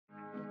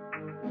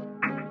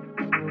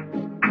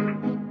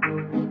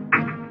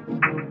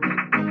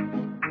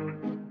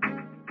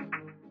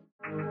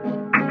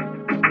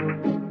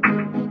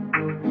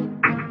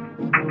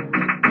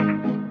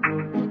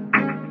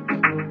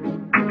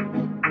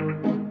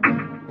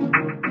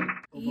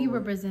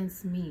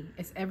represents me.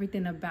 It's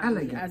everything about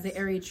me. As an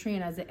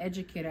Eritrean, as an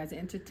educator, as an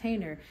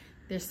entertainer,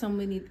 there's so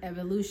many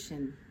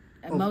emotions.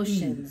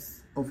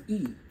 Of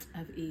E,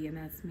 and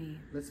that's me.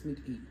 Let's meet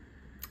E.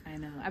 I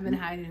know. I've been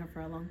hiding her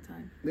for a long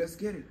time. Let's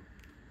get it.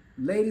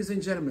 Ladies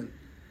and gentlemen,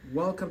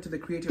 welcome to the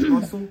Creative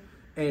Hustle.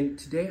 And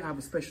today I have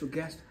a special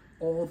guest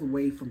all the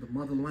way from the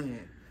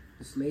motherland.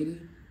 This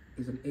lady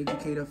is an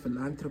educator,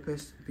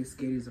 philanthropist. This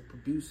lady is a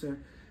producer.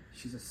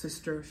 She's a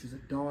sister. She's a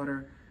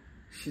daughter.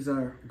 She's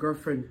a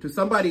girlfriend to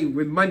somebody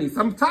with money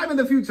sometime in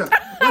the future.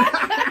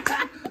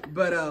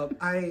 But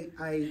I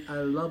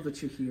love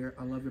that you're here.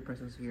 I love your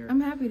presence here.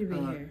 I'm happy to be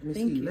here. Miss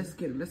Thank E, you. let's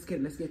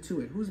get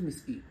to it. Who's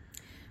Miss E?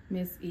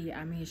 Miss E,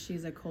 I mean,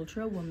 she's a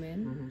cultural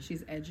woman. Mm-hmm.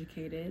 She's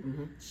educated.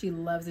 Mm-hmm. She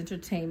loves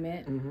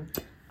entertainment.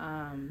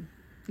 Mm-hmm.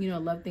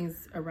 Love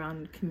things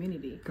around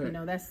community. Correct.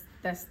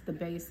 That's the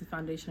base and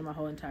foundation of my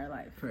whole entire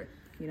life. Correct.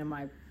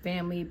 My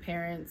family,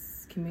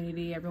 parents,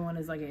 community, everyone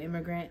is like an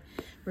immigrant,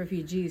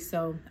 refugee.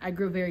 So I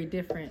grew very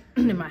different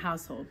in my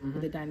household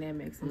with the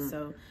dynamics. And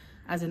so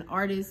as an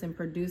artist and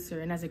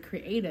producer and as a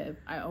creative,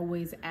 I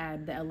always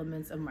add the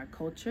elements of my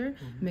culture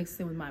mixed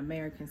in with my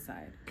American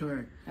side.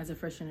 Correct. As a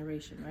first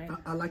generation, right?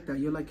 I like that.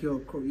 You're like you're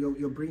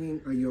bringing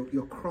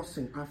you're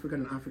crossing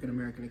African and African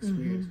American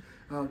experience.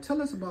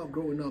 Tell us about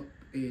growing up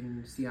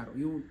in Seattle.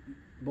 You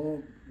were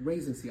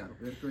raised in Seattle.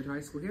 You went to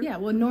high school here? Yeah,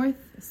 well,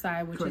 north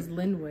side, which Correct. is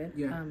Linwood,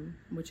 Yeah.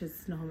 which is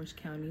Snohomish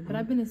County. But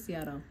I've been in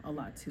Seattle a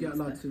lot too. Yeah, a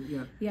lot too.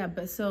 Yeah. Yeah,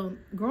 but so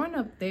growing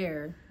up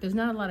there's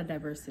not a lot of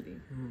diversity.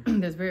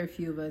 There's very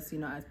few of us,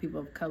 as people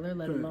of color,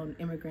 let Correct. alone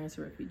immigrants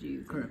or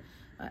refugees. Correct.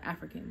 And,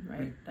 African,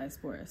 right?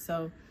 Diaspora.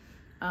 So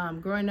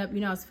growing up,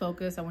 I was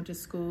focused. I went to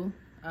school.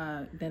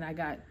 Then I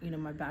got,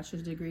 my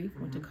bachelor's degree,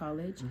 went to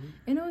college,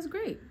 and it was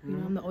great.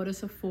 I'm the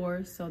oldest of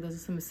four, so there's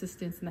some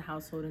assistance in the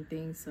household and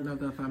things. So Love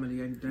that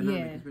family and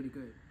dynamic is really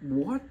good.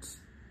 What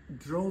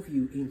drove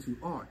you into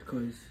art?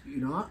 Because,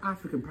 our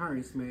African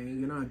parents, man,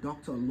 you're not a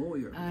doctor or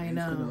lawyer. I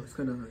know.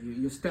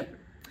 You're stepping.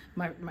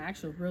 My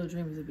actual real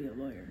dream was to be a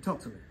lawyer.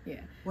 Talk to me.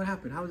 Yeah. What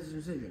happened? How was this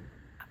decision?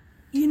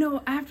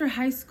 After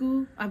high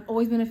school, I've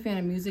always been a fan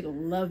of music,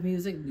 love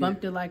music,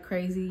 bumped it like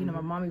crazy. My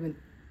mom even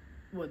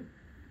would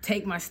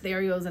take my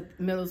stereos at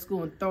middle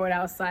school and throw it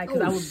outside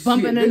because I was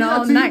bumping it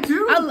all night.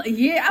 I love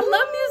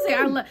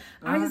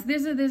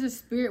music. There's a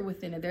spirit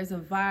within it. There's a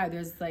vibe.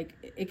 There's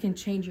it can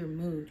change your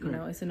mood.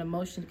 It's an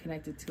emotion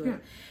connected to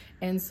it.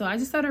 And so I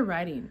just started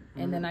writing,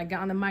 and then I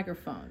got on the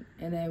microphone,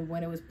 and then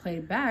when it was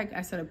played back,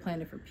 I started playing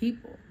it for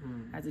people.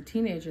 As a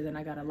teenager, then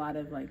I got a lot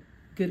of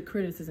good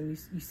criticism.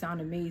 You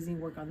sound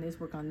amazing. Work on this.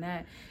 Work on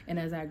that. And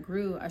as I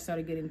grew, I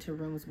started getting into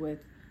rooms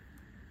with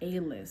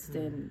A-list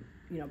and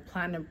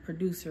platinum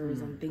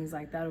producers and things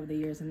like that over the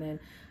years. And then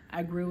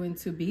I grew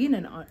into being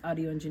an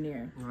audio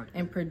engineer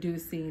and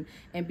producing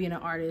and being an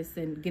artist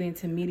and getting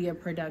into media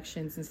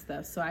productions and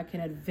stuff so I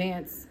can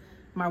advance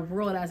my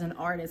world as an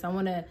artist. I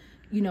want to,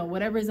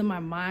 whatever is in my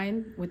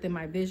mind, within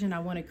my vision, I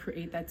want to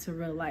create that to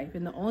real life.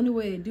 And the only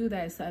way to do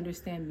that is to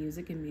understand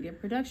music and media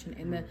production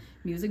and the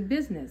music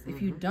business.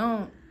 If you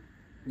don't,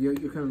 you're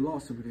kind of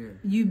lost over there.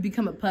 You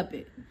become a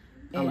puppet.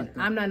 And like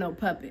that. I'm not no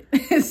puppet.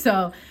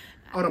 So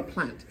on a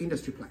plant,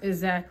 industry plant.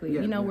 Exactly.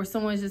 Where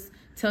someone just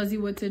tells you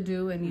what to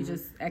do and you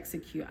just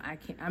execute.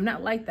 I'm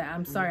not like that.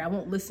 I'm sorry. I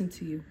won't listen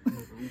to you.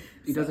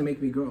 It doesn't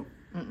make me grow.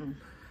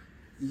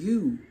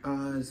 You,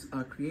 as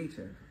a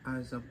creative,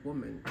 as a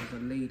woman, as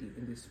a lady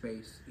in this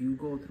space, you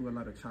go through a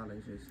lot of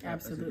challenges.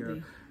 Absolutely.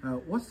 As a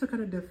girl. What's the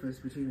kind of difference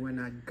between when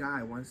a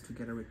guy wants to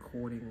get a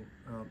recording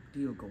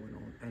deal going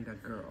on and a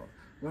girl?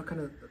 What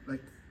kind of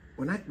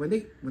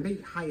when they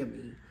hire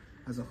me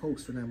as a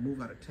host when I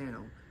move out of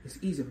town? It's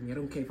easy for me. I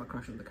don't care if I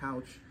crash on the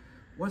couch.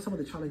 What are some of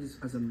the challenges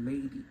as a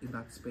lady in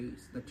that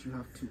space that you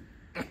have to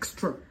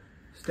extra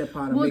step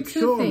out and make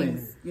sure,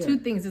 man? Yeah. Two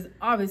things. Is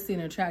obviously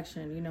an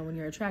attraction. When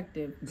you're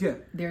attractive. Yeah.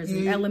 There's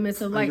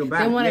elements of they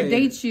want to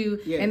date you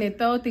and they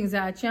throw things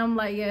at you. I'm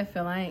like,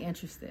 Phil, I ain't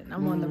interested.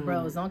 I'm one of the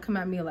bros. Don't come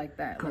at me like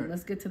that.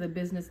 Let's get to the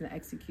business and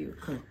execute.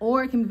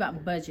 Or it can be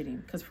about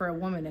budgeting, because for a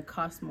woman it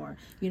costs more.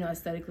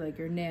 Aesthetically, like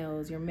your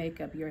nails, your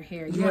makeup, your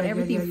hair. You want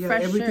everything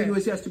fresher. Everything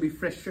always has to be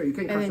fresher. You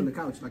can't crash on the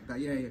couch like that.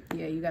 Yeah.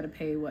 Yeah, you got to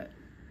pay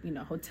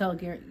hotel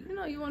gear.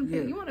 You want to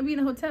pay. You want to be in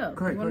a hotel.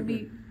 You want to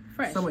be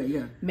fresh.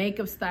 Somewhere,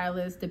 Makeup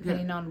stylist,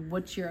 depending on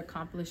what you're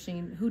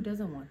accomplishing. Who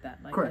doesn't want that?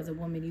 As a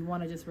woman, you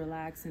want to just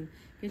relax and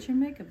get your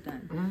makeup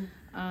done.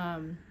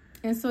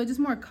 And so it's just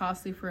more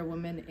costly for a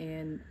woman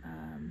and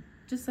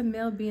just a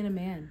male being a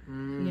man,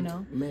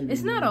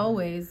 it's not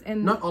always.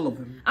 And not all of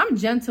them. I'm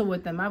gentle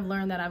with them. I've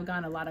learned that I've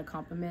gotten a lot of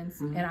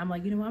compliments and I'm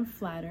like, I'm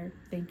flattered.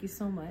 Thank you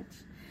so much.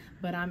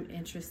 But I'm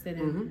interested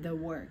in the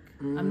work.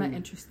 I'm not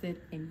interested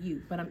in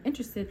you, but I'm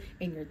interested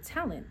in your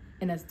talent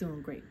and us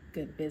doing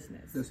good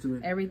business. Let's do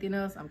it. Everything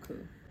else, I'm cool.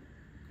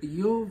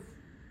 You've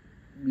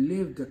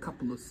lived a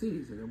couple of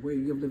cities. Where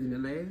you've lived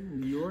in LA,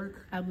 New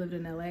York? I've lived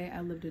in LA,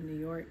 I lived in New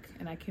York,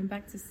 and I came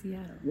back to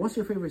Seattle. What's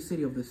your favorite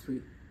city of the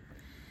three?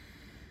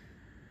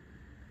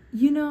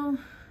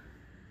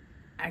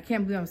 I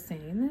can't believe I'm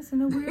saying this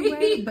in a weird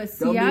way, but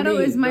Seattle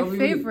is my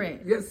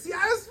favorite. Yes,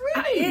 Seattle's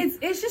really.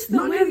 It's just the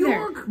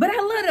weather. But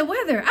I love the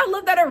weather. I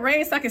love that it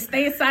rains so I can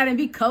stay inside and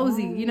be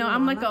cozy. You know,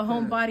 I'm like a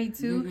homebody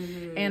too.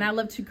 Yeah. And I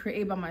love to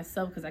create by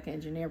myself because I can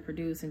engineer,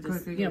 produce, and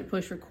just,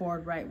 push,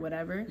 record, write,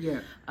 whatever. Yeah.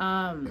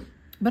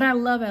 But I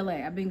love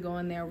LA. I've been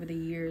going there over the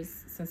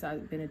years since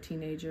I've been a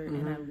teenager,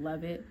 and I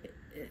love it.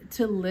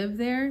 To live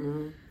there,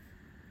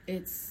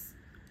 it's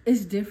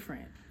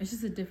different. It's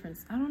just a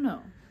difference. I don't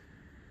know.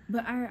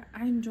 But I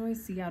enjoy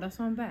Seattle. That's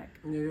why I'm back.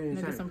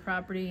 Get some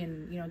property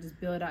and, just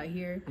build out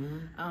here.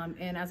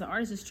 And as an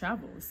artist, just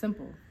travel. It's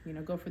simple.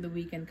 Go for the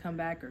weekend, come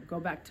back, or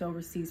go back to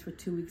overseas for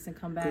 2 weeks and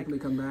come back. Quickly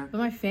come back. But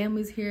my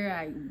family's here.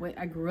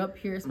 I grew up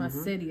here. It's my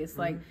city. It's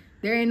like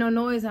there ain't no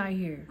noise out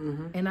here.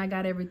 And I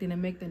got everything to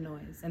make the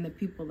noise and the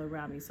people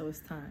around me. So it's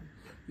time.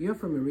 You're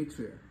from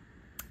Eritrea.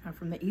 I'm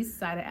from the east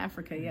side of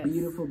Africa, yes.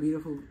 Beautiful,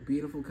 beautiful,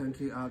 beautiful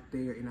country out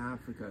there in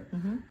Africa.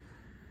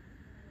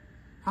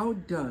 How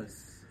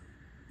does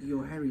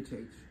your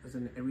heritage as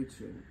an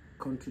Eritrean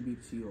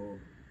contribute to your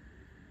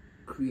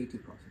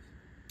creative process?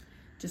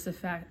 Just a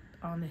fact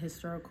on the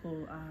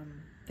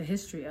the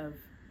history of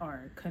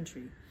our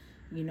country.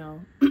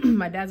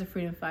 My dad's a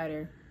freedom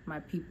fighter. My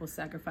people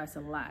sacrificed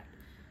a lot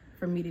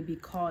for me to be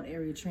called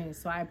Eritrean.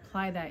 So I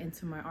apply that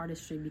into my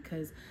artistry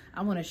because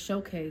I want to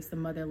showcase the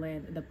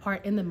motherland, the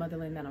part in the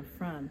motherland that I'm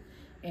from,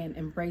 and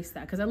embrace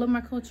that because I love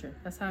my culture.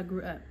 That's how I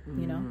grew up,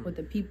 with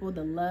the people,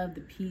 the love,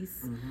 the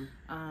peace.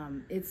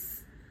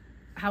 It's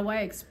how I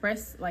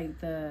express like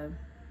the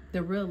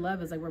real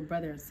love is like we're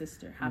brother and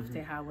sister.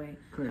 Hafte, Hawe,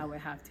 Hawe,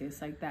 Hafte.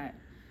 It's like that.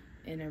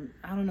 And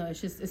I don't know,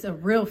 it's a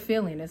real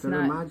feeling. It's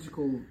not a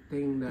magical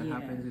thing that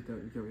happens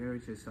with your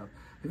Eritrea stuff.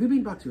 Have you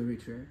been back to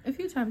Eritrea? A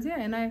few times, yeah.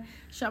 And I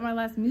shot my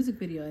last music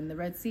video in the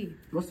Red Sea.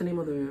 What's the name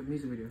of the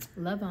music video?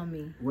 Love on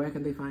Me. Where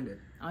can they find it?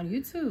 On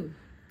YouTube.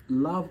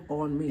 Love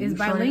on Me. It's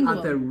bilingual.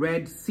 At the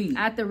Red Sea.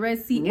 At the Red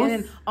Sea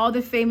and in all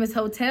the famous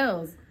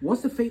hotels.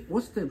 What's the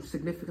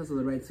significance of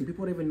the Red Sea?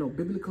 People don't even know.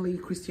 Biblically,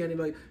 Christianity,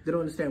 like, they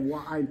don't understand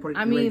why important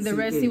I mean, the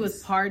Red Sea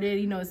was parted.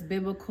 It's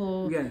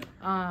biblical. Yeah.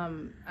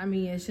 I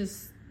mean,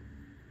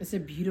 it's a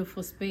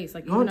beautiful space.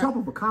 Like you're on top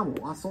of a camel.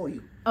 I saw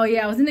you. Oh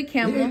yeah, I was in the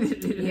camel.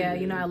 Yeah,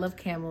 I love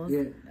camels.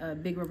 Yeah. A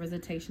big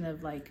representation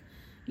of like,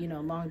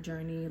 long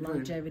journey,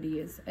 longevity.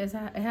 It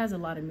has a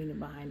lot of meaning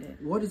behind it.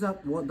 What is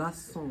that? What that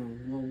song?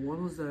 Well, what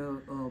was the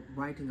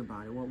writing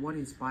about it? What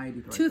inspired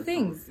you to write Two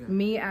things. Yeah.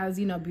 Me as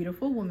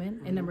beautiful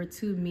woman, and number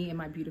two, me and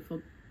my beautiful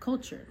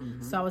culture.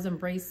 So I was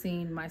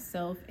embracing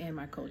myself and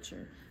my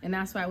culture, and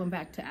that's why I went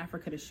back to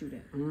Africa to shoot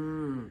it.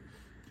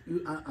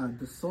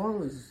 The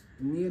song is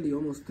nearly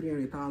almost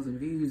 300,000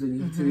 views on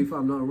YouTube, if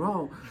I'm not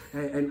wrong.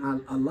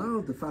 And I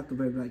love the fact of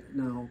it. Like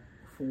now,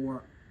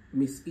 for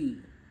Miss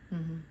E,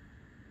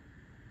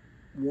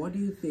 what do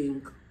you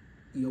think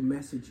your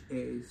message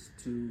is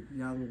to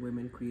young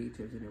women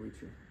creatives in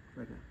Eritrea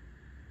right now?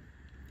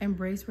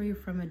 Embrace where you're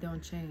from and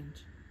don't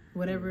change.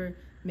 Whatever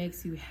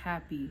makes you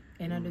happy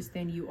and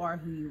understand you are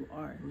who you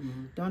are.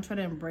 Don't try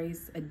to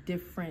embrace a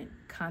different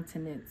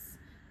continent's,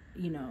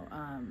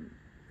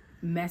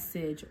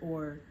 message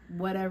or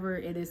whatever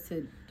it is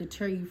to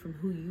deter you from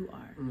who you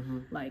are.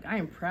 Like, I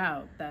am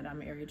proud that I'm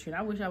Eritrean.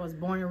 I wish I was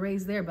born and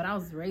raised there, but I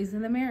was raised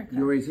in America.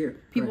 You're raised here.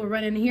 People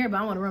run in here, but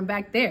I want to run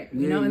back there.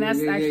 And that's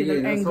actually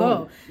the end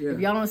goal. Yeah.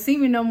 If y'all don't see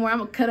me no more, I'm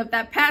going to cut up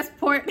that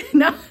passport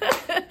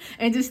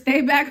and just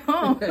stay back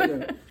home.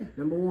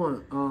 Number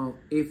one,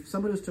 if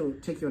somebody was to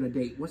take you on a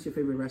date, what's your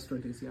favorite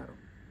restaurant in Seattle?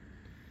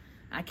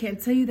 I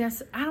can't tell you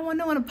that. I don't want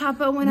no one to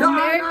pop up when I'm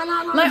there.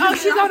 No. Like, oh,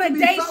 she's on a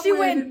date. She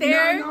went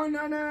there.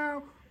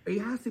 No. It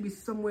has to be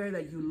somewhere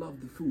that you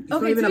love the food. It's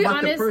not even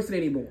about the person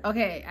anymore.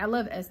 Okay, I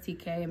love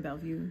STK in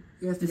Bellevue.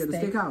 Yes, the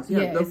steakhouse.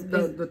 Yeah,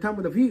 the time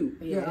with the view.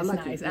 Yeah, I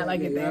like nice. it. I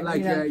like it there. I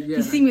like that. Yeah.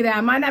 You see me there.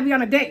 I might not be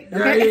on a date.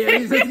 Okay?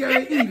 You just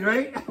gotta eat,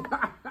 right?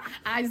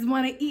 I just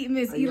want to eat,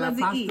 Miss E loves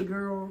to eat.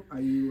 Girl? Are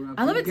you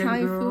I love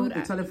Italian food.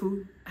 Italian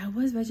food? I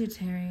was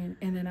vegetarian,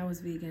 and then I was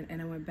vegan,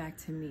 and I went back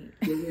to meat.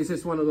 It's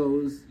just one of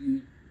those...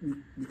 You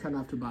kind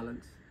of have to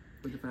balance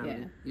with the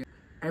family. Yeah.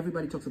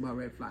 Everybody talks about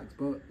red flags,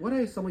 but what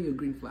are some of your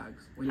green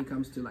flags when it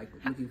comes to like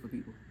looking for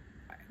people?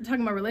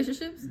 Talking about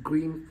relationships?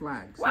 Green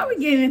flags. Why are we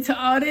getting into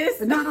all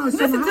this? No,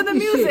 listen to the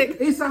music.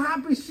 Shit. It's a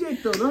happy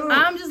shit though. No.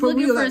 I'm just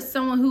looking for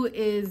someone who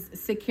is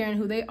secure in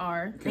who they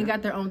are and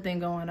got their own thing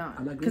going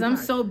on. Because I'm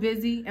so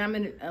busy and I'm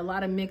in a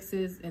lot of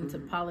mixes into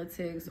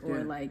politics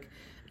or like,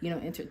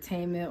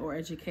 entertainment or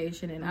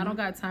education, and I don't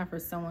got time for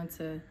someone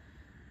to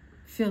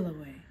feel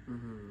away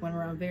when we're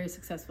around very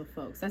successful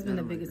folks. That's been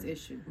the biggest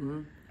issue.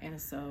 And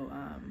so,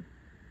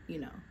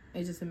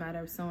 it's just a matter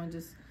of someone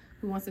just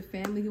who wants a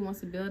family, who wants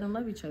to build and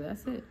love each other.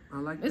 That's it. I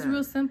like It's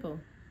real simple.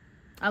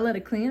 I let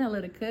it clean. I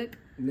let it cook.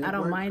 Network. I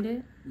don't mind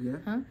it. Yeah.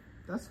 Huh?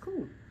 That's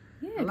cool.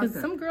 Yeah, because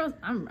some girls,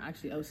 I'm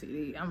actually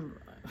OCD.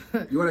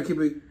 You want to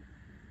keep it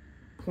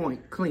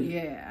clean.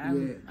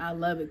 Yeah, I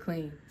love it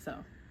clean.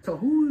 So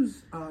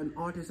who's an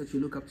artist that you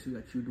look up to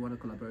that you'd want to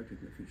collaborate with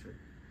in the future?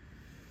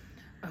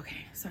 'Future?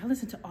 Okay, so I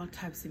listen to all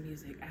types of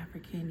music,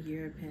 African,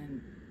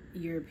 European,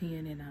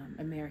 European and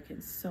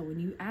Americans. So when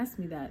you ask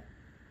me that,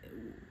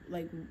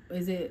 like,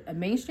 is it a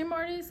mainstream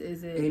artist?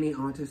 Is it any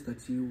artist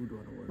that you would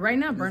want to work right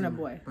with? now? Burna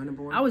Boy. Burna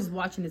Boy. I was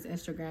watching his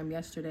Instagram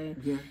yesterday,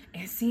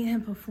 and seeing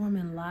him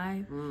performing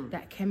live,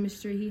 that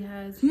chemistry he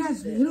has. He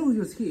has. You know, he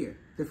was here.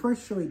 The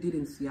first show he did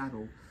in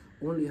Seattle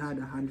only had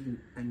 100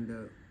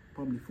 and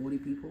probably 40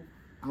 people.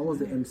 I was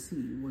the MC.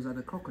 It was at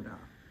the Crocodile.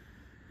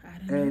 I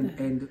didn't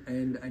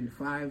know that. And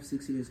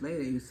 5-6 years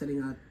later, he's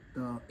selling out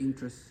the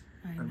Interest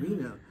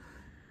Arena.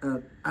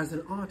 As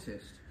an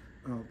artist,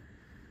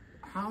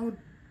 how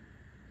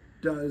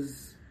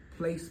does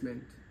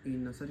placement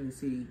in a certain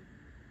city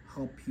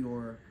help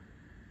your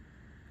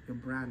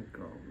brand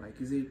grow? Like,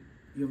 is it,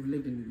 you've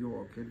lived in New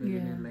York, you've lived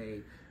in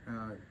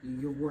LA,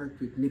 you've worked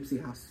with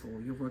Nipsey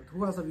Hussle,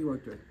 who else have you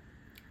worked with?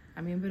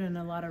 I mean, been in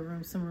a lot of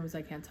rooms, some rooms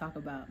I can't talk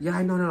about. Yeah,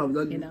 I know,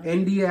 you know?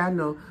 NDA, I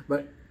know,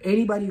 but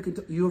anybody you can,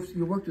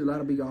 you worked with a lot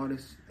of big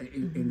artists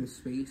in this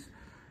space.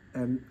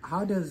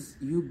 How does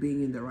you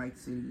being in the right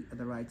city at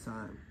the right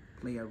time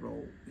play a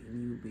role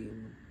in you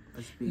being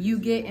as big you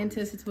as get you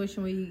into a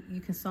situation where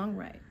you can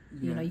songwrite.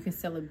 You know, you can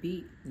sell a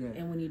beat.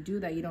 And when you do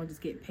that, you don't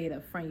just get paid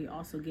up front, you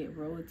also get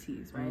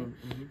royalties, right?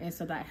 And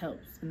so that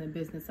helps in the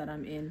business that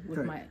I'm in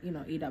with my, you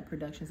know, EDOT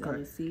Productions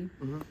LLC.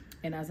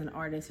 And as an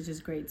artist, it's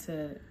just great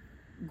to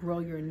grow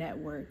your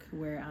network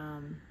where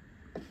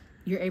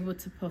you're able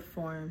to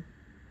perform,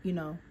 you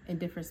know, in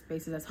different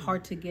spaces. That's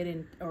hard to get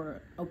in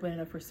or open it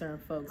up for certain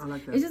folks. I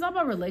like that. It's just all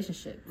about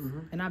relationships.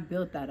 And I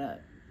built that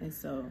up. And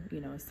so,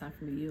 you know, it's time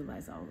for me to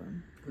utilize all of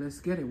them.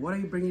 Let's get it. What are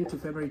you bringing to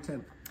February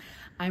 10th?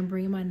 I'm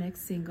bringing my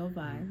next single,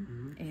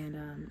 Vibe.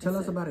 And tell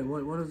us about it.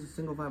 What is the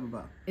single Vibe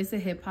about? It's a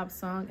hip-hop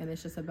song, and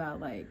it's just about,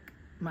 like,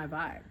 my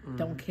vibe.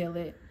 Don't kill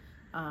it,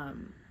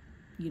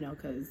 you know,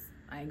 because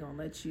I ain't gonna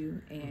let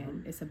you.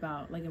 And it's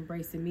about, like,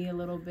 embracing me a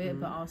little bit,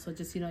 but also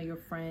just, you know, your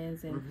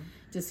friends and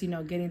just, you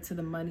know, getting to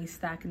the money,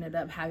 stacking it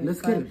up, having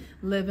fun,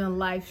 living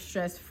life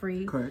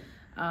stress-free. Correct.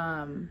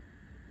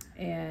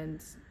 And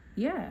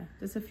yeah,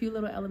 there's a few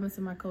little elements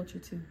in my culture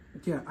too.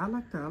 Yeah, I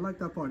like that. I like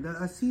that part.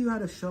 I see you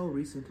had a show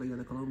recently at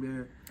the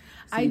Columbia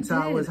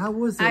Towers. How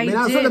was it? I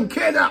saw them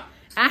kids up.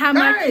 I have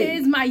my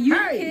kids, my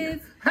youth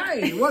kids.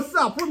 Hey, what's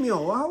up? Put me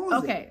on. How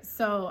was it? Okay,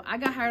 so I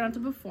got hired on to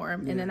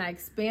perform, and then I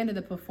expanded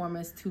the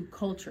performance to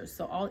cultures.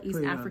 So all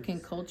East African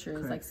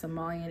cultures, like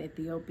Somalian,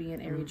 Ethiopian,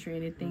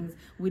 Eritrean, and things.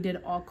 We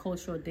did all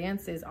cultural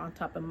dances on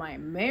top of my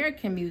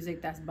American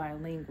music that's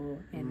bilingual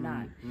and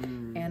not.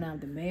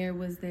 And the mayor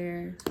was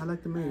there. I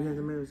like the mayor. Yeah,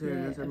 the mayor was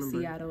there. Yeah, of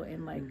Seattle,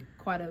 and like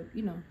quite a,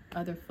 you know,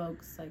 other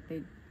folks. Like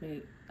they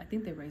made, I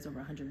think they raised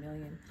over $100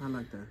 million. I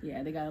like that.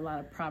 Yeah, they got a lot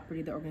of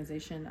property. The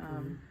organization.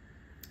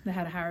 That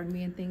had hired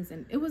me and things,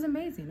 and it was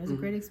amazing. It was a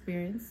great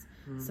experience.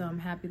 So I'm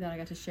happy that I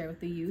got to share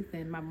with the youth,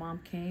 and my mom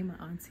came,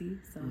 my auntie,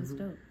 so it was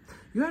dope.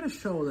 You had a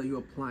show that you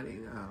were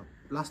planning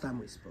last time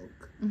we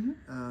spoke.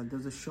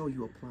 There's a show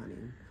you were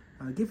planning.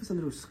 Give us a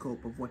little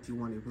scope of what you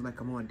wanted. It was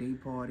like a more day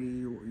party.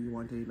 You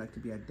wanted it like to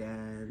be a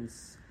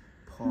dance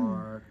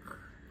park.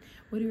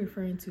 What are you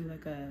referring to?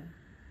 Like a?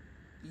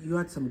 You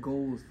had some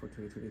goals for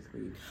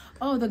 2023.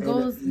 Oh, the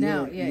goals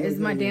now. Is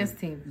my dance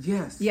team.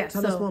 Yes.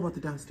 Tell us more about the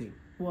dance team.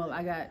 Well,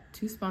 I got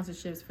 2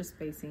 sponsorships for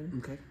spacing.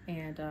 Okay.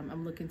 And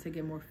I'm looking to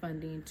get more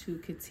funding to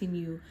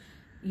continue,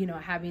 you know,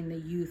 having the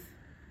youth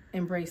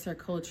embrace their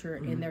culture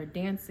in their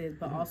dances,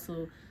 but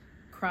also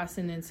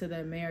crossing into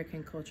the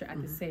American culture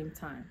at the same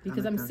time.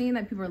 Because I'm seeing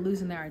that people are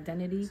losing their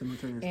identity.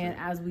 And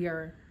as we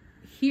are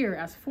here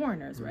as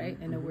foreigners, right,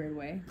 in a weird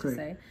way to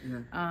say,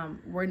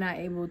 we're not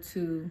able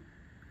to,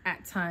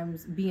 at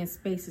times, be in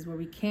spaces where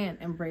we can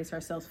embrace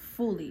ourselves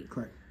fully.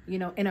 Correct. You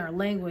know, in our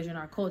language, in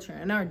our culture,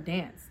 in our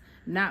dance.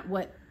 Not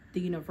what the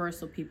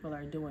universal people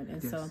are doing.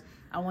 And so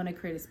I want to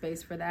create a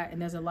space for that.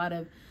 And there's a lot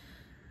of,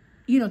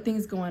 you know,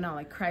 things going on,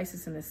 like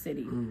crisis in the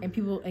city. And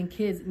people and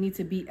kids need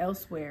to be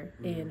elsewhere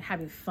and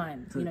having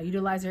fun. You know,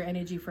 utilize their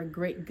energy for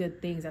great,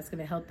 good things that's going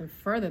to help them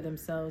further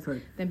themselves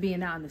than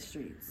being out in the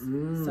streets.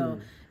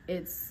 So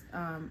it's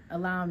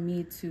allowing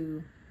me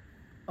to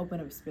open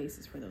up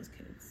spaces for those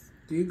kids.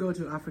 Do you go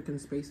to African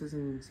spaces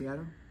in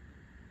Seattle?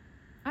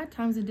 At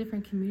times in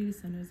different community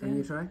centers, And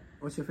you try?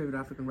 What's your favorite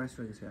African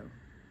restaurant in Seattle?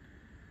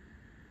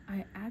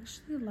 I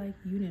actually like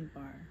Union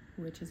Bar,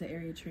 which is an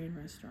Eritrean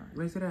restaurant.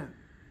 Where's it at?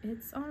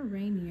 It's on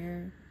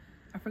Rainier.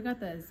 I forgot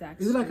the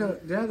exact Is it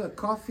like they have a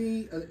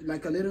coffee,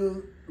 like a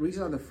little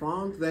region on the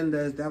front, then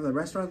they have a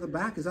restaurant at the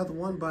back? Is that the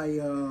one by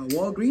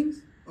Walgreens?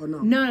 Or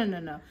no?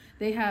 No.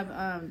 They have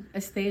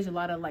a stage, a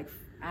lot of like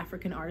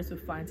African artists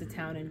would fly into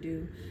town and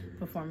do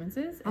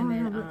performances. And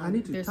then I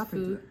need to there's tap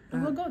food. into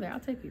that. We'll go there. I'll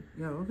take you.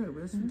 Yeah, okay.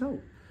 Well, that's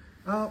dope.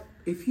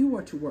 If you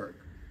were to work,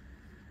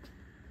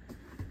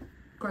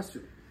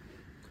 question.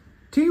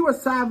 Tiwa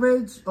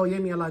Savage or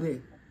Yemi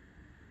Alade?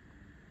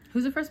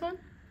 Who's the first one?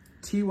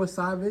 Tiwa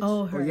Savage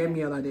or Yemi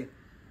Alade?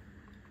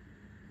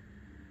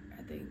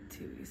 I think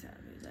Tiwa Savage.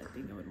 I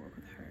think I would work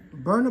with her.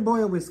 Burna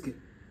Boy or Whiskey?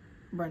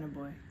 Burna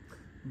Boy.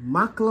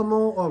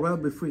 Macklemore or Rel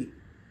Be Free?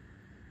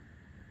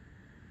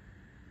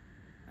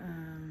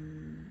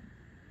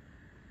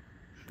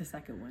 The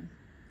second one.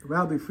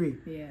 Well, be free.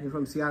 Yeah. He's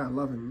from Seattle. I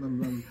love him.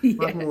 Love him. Yeah.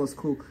 Malcolm was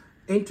cool.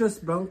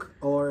 Interest Bank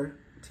or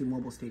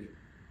T-Mobile Stadium?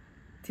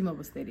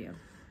 T-Mobile Stadium.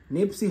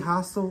 Nipsey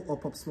Hussle or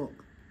Pop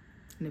Smoke?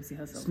 Nipsey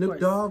Hussle. Snoop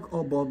Dogg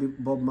or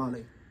Bob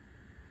Marley?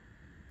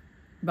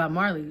 Bob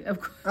Marley,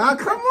 of course. Ah,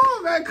 come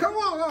on, man. Come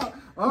on.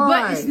 All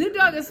But right. Snoop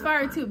Dogg is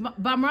fire too.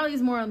 Bob Marley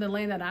is more on the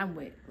lane that I'm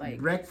with. Like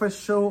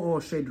Breakfast Show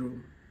or Shade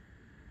Room?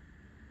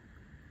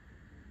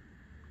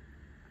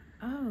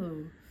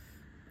 Oh,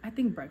 I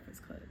think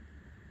Breakfast Club.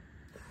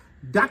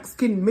 Dark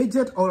skin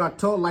midget or a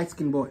tall light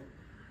skin boy?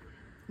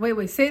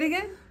 Wait, say it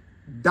again?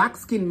 Dark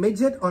skin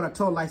midget or a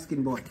tall light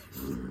skin boy?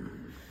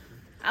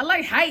 I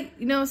like height,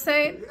 you know what I'm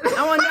saying?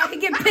 I want I can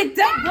get picked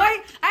up, boy.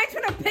 I ain't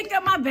trying to pick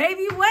up my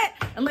baby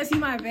wet unless he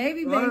my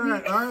baby. All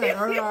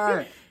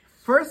right.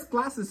 First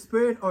class is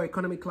Spirit or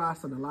economy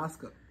class on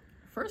Alaska?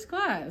 First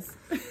class.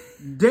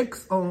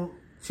 Dicks on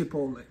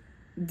Chipotle?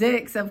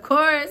 Dicks, of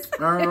course.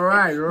 All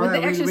right. With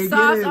the extra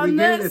sauce on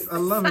this. I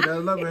love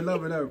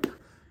it.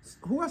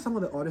 Who are some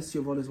of the artists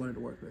you've always wanted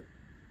to work with?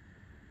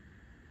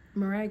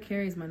 Mariah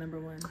Carey's my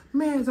number one.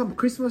 Man, some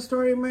Christmas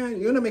story, man.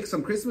 You're gonna make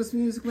some Christmas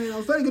music, man. I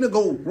was probably gonna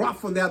go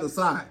rough on the other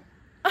side.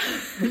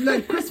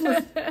 Like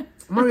Christmas.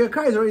 Mariah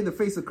Carey is already the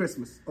face of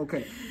Christmas.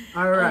 Okay.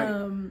 All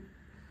right.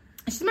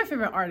 She's my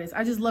favorite artist.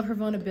 I just love her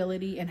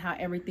vulnerability and how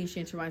everything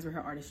she intertwines with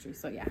her artistry.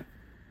 So yeah.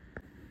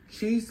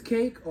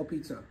 Cheesecake or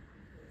pizza?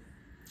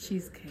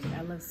 Cheesecake.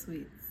 I love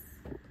sweets.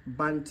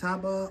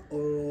 Bantaba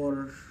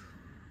or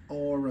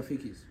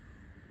Rafiki's?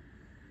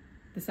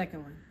 The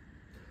second one.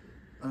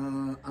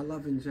 I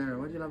love injera.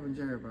 What do you love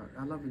injera about?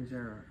 I love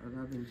injera.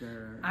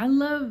 I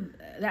love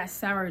that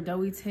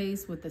sourdoughy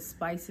taste with the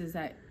spices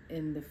that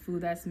in the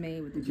food that's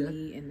made with the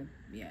meat and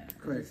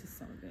correct. It's just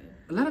so good.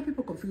 A lot of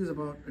people confuse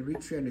about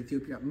Eritrea and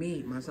Ethiopia.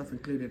 Me, myself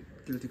included,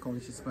 guilty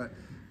conscious. But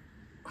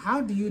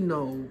how do you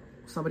know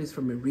somebody's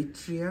from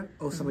Eritrea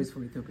or somebody's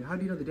from Ethiopia? How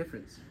do you know the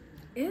difference?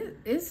 It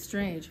is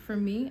strange. For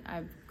me,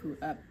 I grew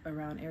up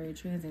around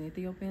Eritreans and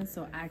Ethiopians,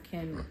 so I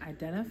can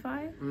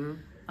identify.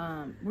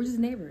 We're just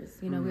neighbors.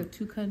 You know, we have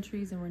two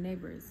countries and we're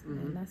neighbors,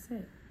 and that's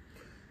it.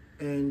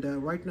 And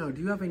right now,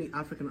 do you have any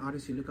African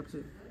artists you look up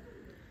to?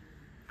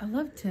 I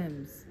love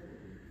Tim's.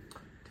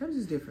 Tim's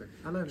is different.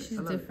 I love it. She's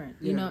different.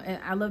 You know, and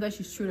I love that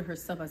she's true to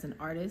herself as an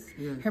artist.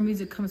 Yeah. Her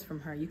music comes from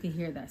her. You can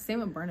hear that.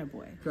 Same with Burna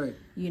Boy. Right.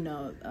 You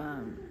know,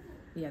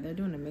 they're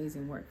doing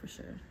amazing work for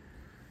sure.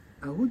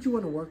 Who'd you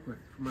want to work with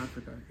from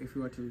Africa if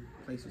you were to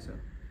place yourself?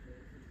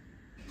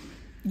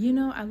 You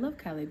know, I love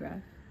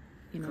Calligraph.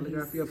 You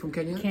know, You're from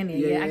Kenya?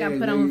 Kenya, I got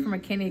put on from a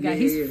Kenya guy.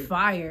 He's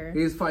fire.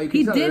 He's fire.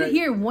 He did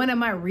hear one of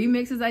my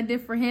remixes I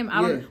did for him.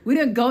 We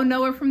didn't go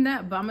nowhere from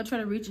that, but I'm gonna try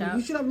to reach out.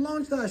 You should have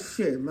launched that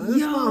shit, man.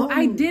 Yo,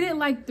 I did it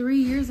like 3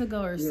 years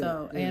ago or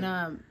so.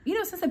 And you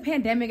know, since the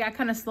pandemic, I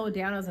kind of slowed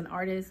down as an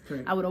artist.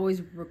 Right. I would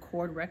always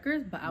record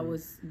records, but I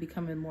was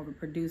becoming more of a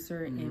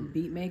producer and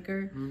beat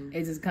maker.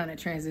 It just kind of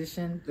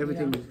transitioned.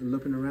 Everything was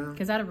looking around.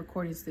 Because I had a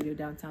recording studio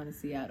downtown in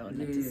Seattle,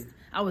 and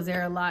I was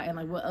there a lot. And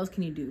like, what else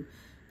can you do?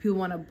 People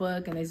want to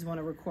book and they just want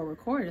to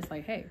record. It's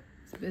like, hey,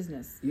 it's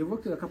business. You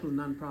worked at a couple of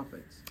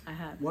nonprofits. I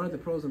have. What are the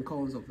pros and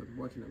cons of them,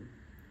 working them?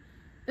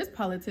 There's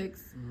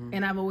politics,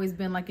 and I've always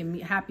been like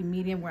a happy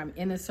medium where I'm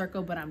in a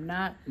circle, but I'm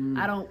not.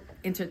 I don't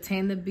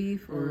entertain the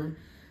beef or,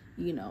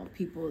 you know,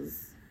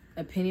 people's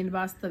opinion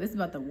about stuff. It's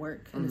about the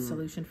work and the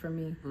solution for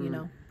me. You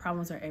know,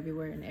 problems are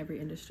everywhere in every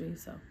industry.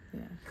 So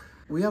yeah.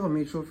 We have a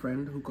mutual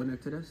friend who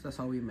connected us. That's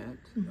how we met.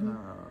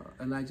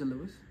 Elijah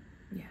Lewis.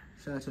 Yeah.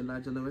 Shout out to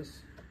Elijah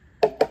Lewis.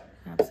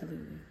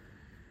 Absolutely.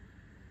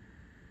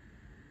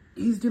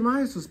 His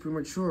demise was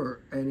premature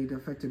and it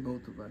affected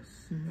both of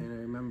us. And I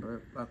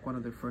remember like one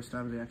of the first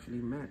times we actually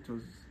met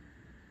was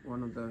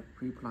one of the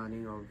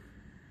pre-planning of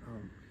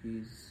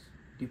his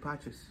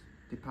departure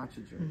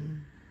journey.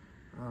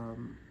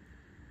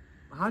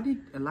 How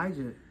did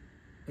Elijah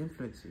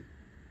influence you?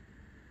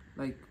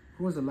 Like,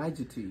 who was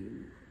Elijah to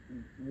you?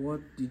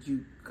 What did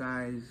you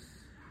guys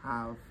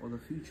have for the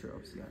future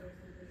of Seattle?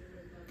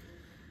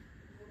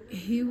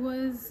 He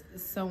was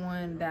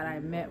someone that I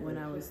met when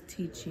I was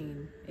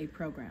teaching a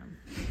program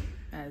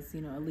as,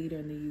 you know, a leader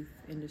in the youth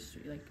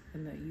industry, like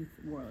in the youth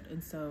world.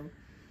 And so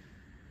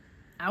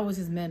I was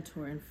his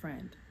mentor and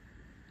friend.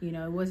 You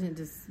know, it wasn't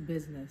just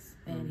business.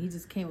 And he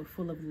just came with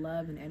full of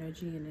love and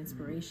energy and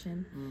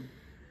inspiration.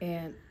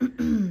 And,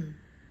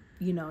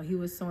 you know, he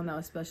was someone that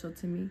was special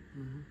to me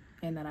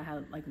and that I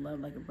had like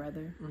love like a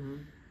brother.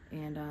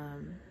 And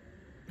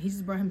he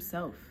just brought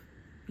himself,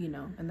 you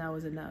know, and that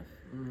was enough.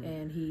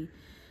 And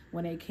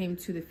when it came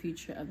to the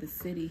future of the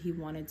city, he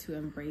wanted to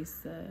embrace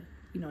the,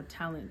 you know,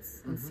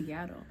 talents in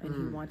Seattle, and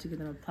he wanted to give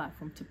them a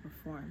platform to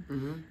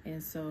perform.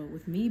 And so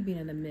with me being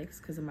in the mix,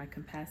 because of my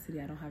capacity,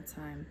 I don't have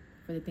time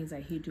for the things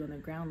that he do on the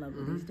ground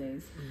level these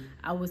days.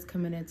 I was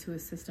coming in to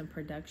assist in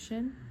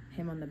production,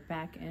 him on the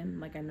back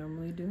end, like I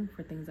normally do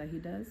for things that he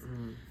does.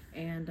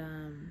 And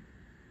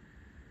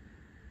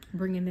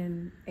bringing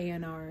in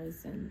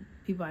A&Rs and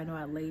people I know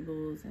at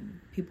labels and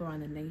people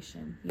around the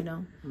nation, you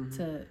know,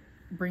 to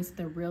bring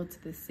something real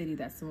to the city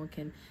that someone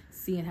can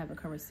see and have a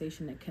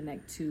conversation and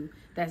connect to,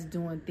 that's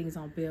doing things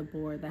on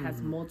Billboard, that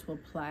has multiple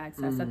plaques,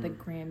 that's at the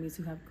Grammys,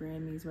 who have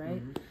Grammys,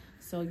 right?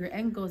 So your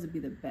end goal is to be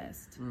the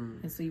best.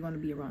 And so you want to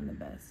be around the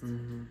best.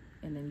 And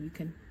then you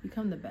can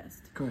become the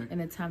best. Correct. In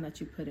the time that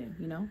you put in,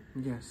 you know?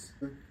 Yes.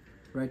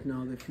 Right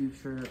now, the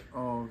future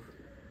of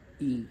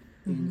E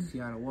in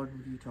Seattle, what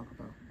would you talk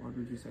about? What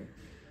would you say?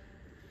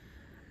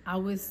 I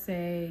would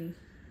say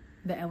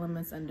the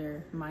elements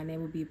under my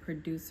name would be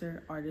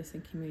producer, artist,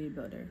 and community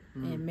builder.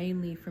 And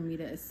mainly for me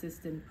to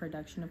assist in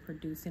production of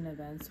producing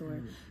events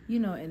or, you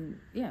know, in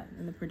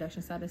the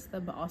production side of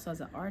stuff, but also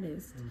as an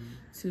artist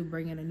to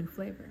bring in a new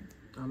flavor.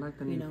 I like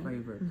the new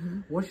flavor.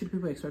 What should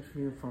people expect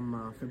from you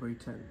from February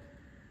 10th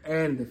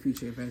and the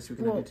future events we're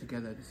going to do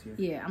together this year?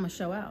 Yeah, I'm going to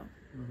show out.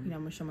 You know,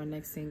 I'm going to show my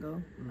next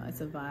single.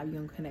 It's a vibe.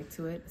 You're going to connect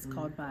to it. It's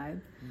called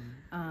Vibe.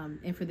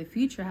 And for the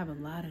future, I have a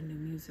lot of new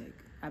music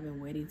I've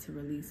been waiting to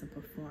release and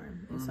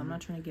perform. And so I'm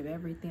not trying to give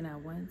everything at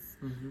once.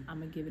 I'm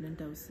going to give it in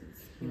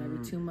doses. You know,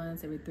 every 2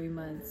 months, every 3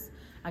 months.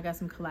 I got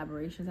some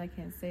collaborations I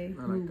can't say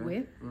who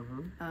with.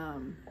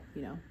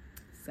 You know,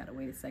 just got to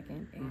wait a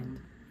second. And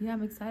yeah,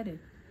 I'm excited.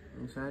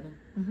 Excited?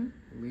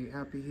 We're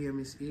happy here,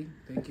 Miss E.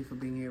 Thank you for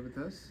being here with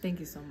us. Thank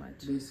you so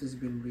much. This has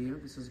been real.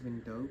 This has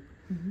been dope.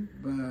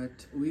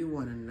 But we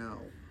want to know,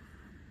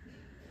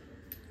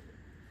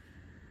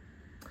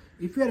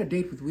 if you had a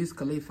date with Wiz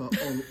Khalifa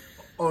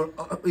or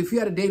if you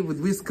had a date with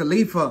Wiz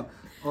Khalifa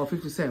or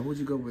 50 Cent, who'd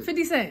you go with?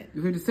 50 Cent.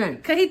 50 Cent.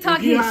 Because he talk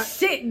his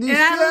shit. And I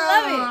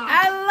love it.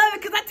 I love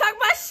it because I talk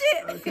my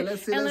shit. Okay,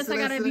 let's see. Unless I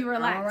got to be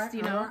relaxed,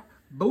 you know.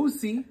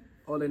 Boosie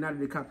or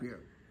Leonardo DiCaprio?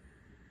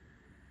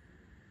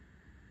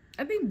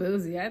 I think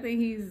Boosie. I think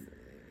he's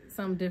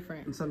something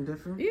different. Something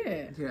different?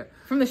 Yeah.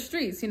 From the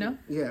streets, you know?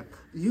 Yeah.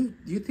 Do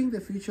you think the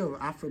future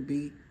of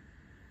Afrobeat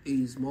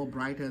is more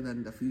brighter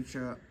than the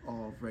future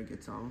of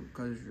reggaeton?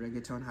 Because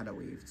reggaeton had a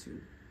wave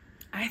too.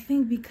 I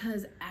think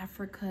because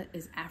Africa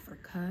is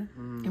Africa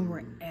and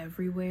we're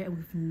everywhere and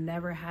we've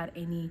never had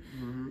any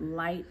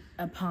light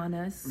upon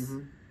us.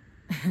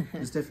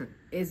 It's different.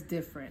 It's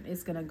different.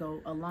 It's going to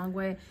go a long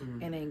way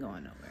and ain't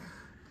going nowhere.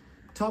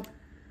 Top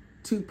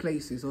 2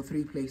 places or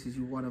 3 places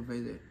you want to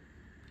visit.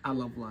 I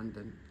love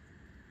London.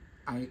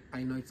 I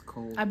know it's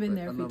cold. I've been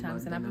there a few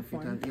times and I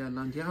performed. Yeah,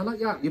 London.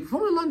 Yeah, you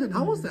performed in London.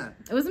 How was that?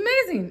 It was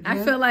amazing. Yeah.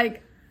 I feel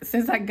like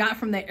since I got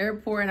from the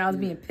airport and I was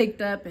being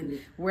picked up and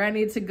where I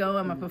needed to go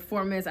and my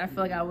performance, I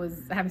feel like I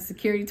was having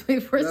security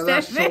 24/7.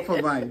 That's so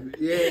vibe.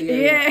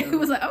 Yeah. It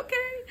was like, okay.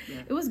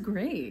 Yeah. It was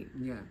great.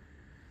 Yeah.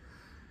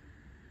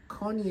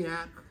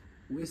 Cognac,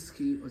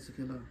 whiskey, or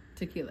tequila?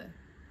 Tequila.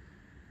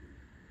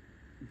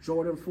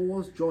 Jordan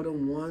 4s,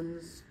 Jordan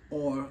 1s,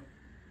 or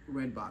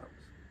red bottoms?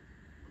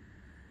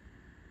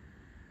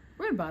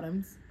 Red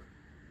bottoms.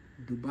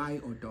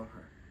 Dubai or Doha?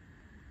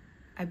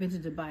 I've been to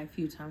Dubai a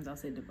few times. I'll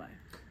say Dubai.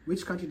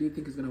 Which country do you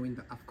think is going to win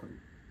the AFCON?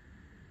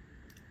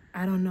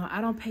 I don't know.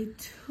 I don't pay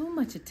too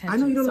much attention. I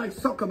know you don't like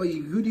soccer, but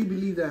who do you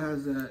believe that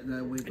has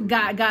the win?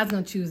 God's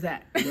going to choose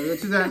that.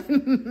 Choose that?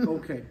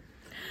 Okay.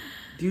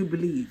 Do you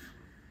believe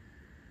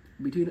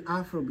between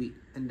Afrobeat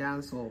and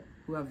dancehall,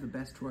 who have the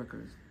best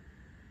workers?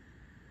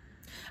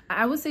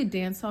 I would say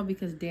dancehall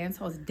because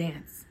dancehall is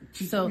dance.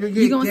 So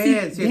you're gonna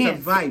dance. see dance.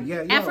 It's a vibe.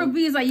 Yeah.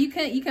 Afrobeat is like you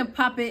can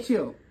pop it.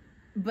 Chill.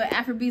 But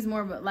Afrobeat is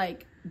more of a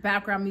like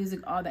background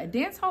music, all that.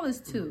 Dancehall is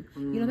too.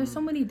 You know, there's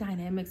so many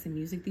dynamics in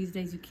music these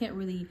days. You can't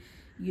really,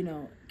 you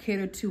know,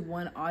 cater to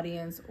one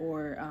audience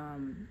or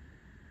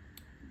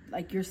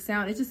like your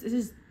sound. It's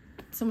just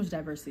so much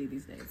diversity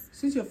these days.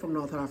 Since you're from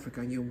North Africa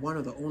and you're one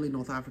of the only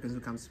North Africans who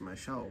comes to my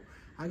show,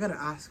 I gotta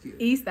ask you.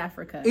 East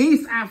Africa.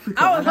 East Africa.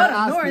 Oh,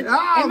 North.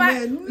 Oh,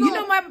 man. No. You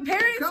know my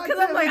parents? Because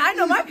I'm like, I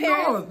know my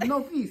parents.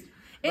 Northeast.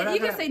 You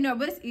can say no,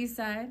 but it's East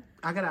Side.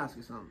 I gotta ask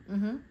you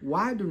something.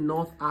 Why do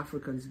North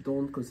Africans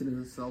don't consider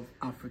themselves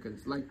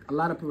Africans? Like a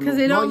lot of people. Because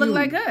they don't look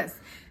like us.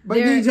 But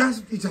it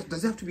just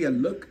does it have to be a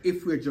look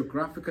if we're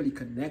geographically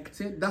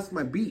connected? That's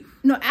my beef.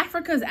 No,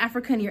 Africa is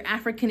African. You're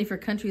African if your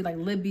country like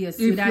Libya,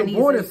 Sudan. If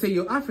your borders say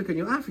you're African,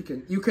 you're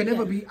African. You can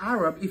never be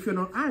Arab if you're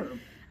not Arab.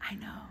 I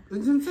know.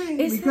 That's what I'm saying.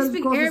 It's because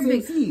speak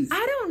Arabic.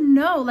 I don't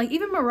know. Like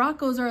even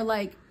Moroccans are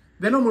like.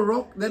 They're not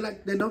Morocco.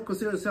 They don't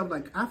consider themselves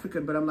like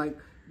African. But I'm like,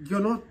 you're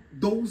not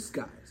those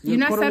guys. You're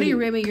not Saudi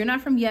Arabia. You're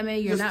not from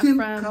Yemen. You're not still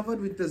from covered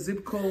with the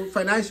zip code,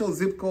 financial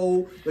zip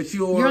code that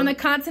you're on the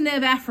continent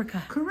of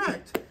Africa.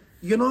 Correct.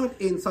 You're not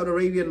in Saudi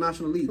Arabian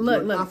National League.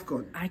 Look,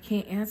 Afghan. I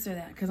can't answer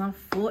that because I'm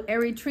full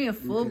Eritrean,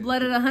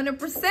 full-blooded 100%.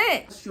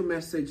 What's your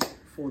message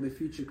for the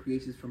future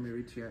creators from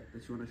Eritrea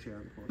that you want to share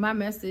on the podcast? My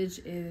message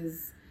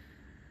is,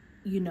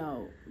 you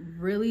know,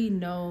 really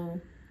know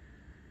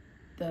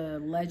the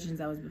legends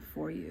that was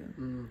before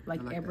you,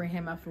 like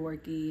Abraham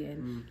Afwerki,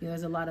 and you know,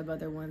 there's a lot of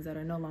other ones that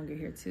are no longer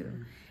here too,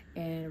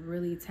 and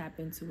really tap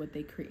into what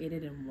they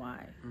created and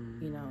why.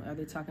 You know, are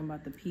they talking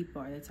about the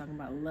people? Are they talking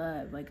about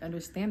love? Like,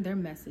 understand their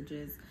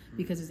messages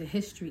because there's a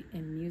history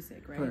in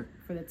music, right?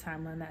 For the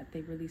timeline that they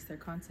released their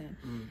content,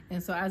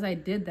 and so as I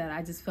did that,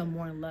 I just fell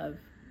more in love,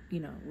 you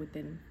know,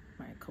 within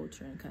my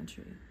culture and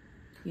country.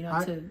 You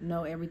know, to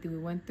know everything we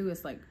went through,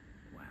 it's like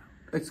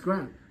It's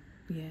grand.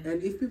 Yeah.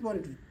 And if people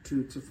wanted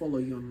to follow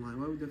you online,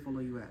 where would they follow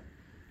you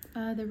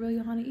at? The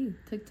real Yohanna E.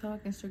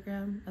 TikTok,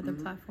 Instagram, other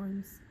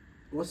platforms.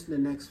 What's the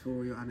next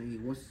for Yohanna E?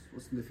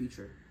 What's in the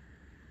future?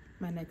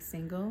 My next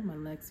single, my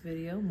next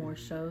video, more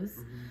shows,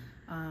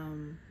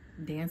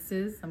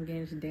 dances. I'm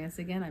getting into dance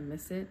again. I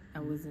miss it. I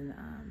was in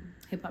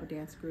hip hop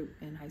dance group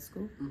in high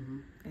school,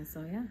 and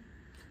so yeah.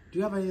 Do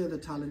you have any other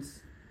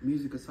talents,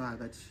 music aside,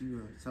 that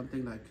you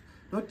something like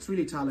not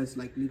really talents,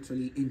 like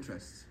literally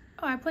interests?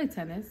 Oh, I played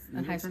tennis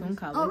in high school and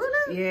college. Oh,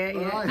 really?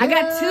 Yeah. Oh, I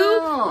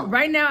got 2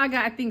 right now. I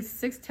got, I think,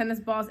 6 tennis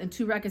balls and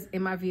 2 rackets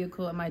in my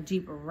vehicle in my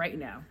Jeep right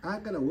now. I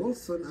got a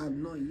Wilson. I've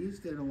not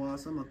used it in a while,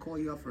 so I'm gonna call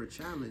you up for a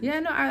challenge. Yeah,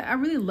 no, I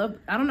really love.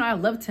 I don't know. I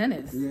love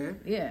tennis. Yeah.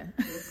 Yeah.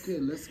 Let's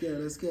get.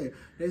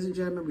 Ladies and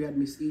gentlemen, we had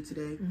Miss E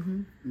today.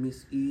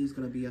 Miss E is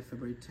gonna be at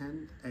February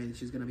 10th, and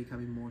she's gonna be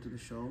coming more to the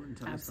show and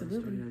tell us her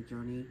story, her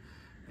journey.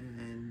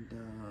 And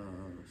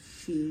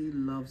she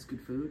loves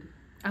good food.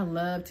 I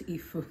love to eat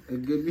food.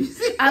 And good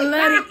music. I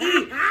love to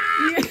eat.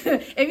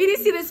 If you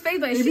didn't see this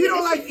face, like, if you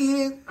don't like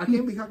eating, I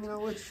can't be hanging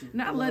out with you.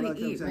 No, I love to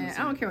eat, man.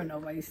 I don't care what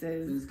nobody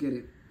says. Let's get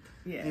it.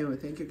 Yeah. Anyway,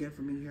 thank you again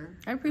for being here.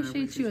 I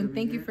appreciate you, and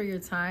thank you for your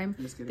time.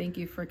 Let's get it. Thank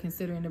you for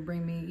considering to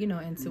bring me,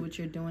 into what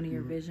you're doing and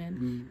your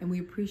vision. And we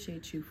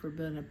appreciate you for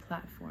building a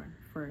platform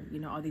for,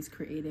 all these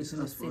creatives in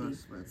the city.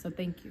 So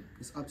thank you.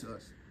 It's up to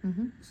us.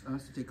 It's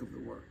us to take over the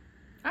world.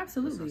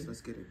 Absolutely.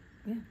 Let's get it.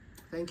 Yeah.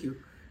 Thank you.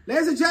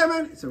 Ladies and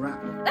gentlemen, it's a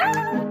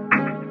wrap.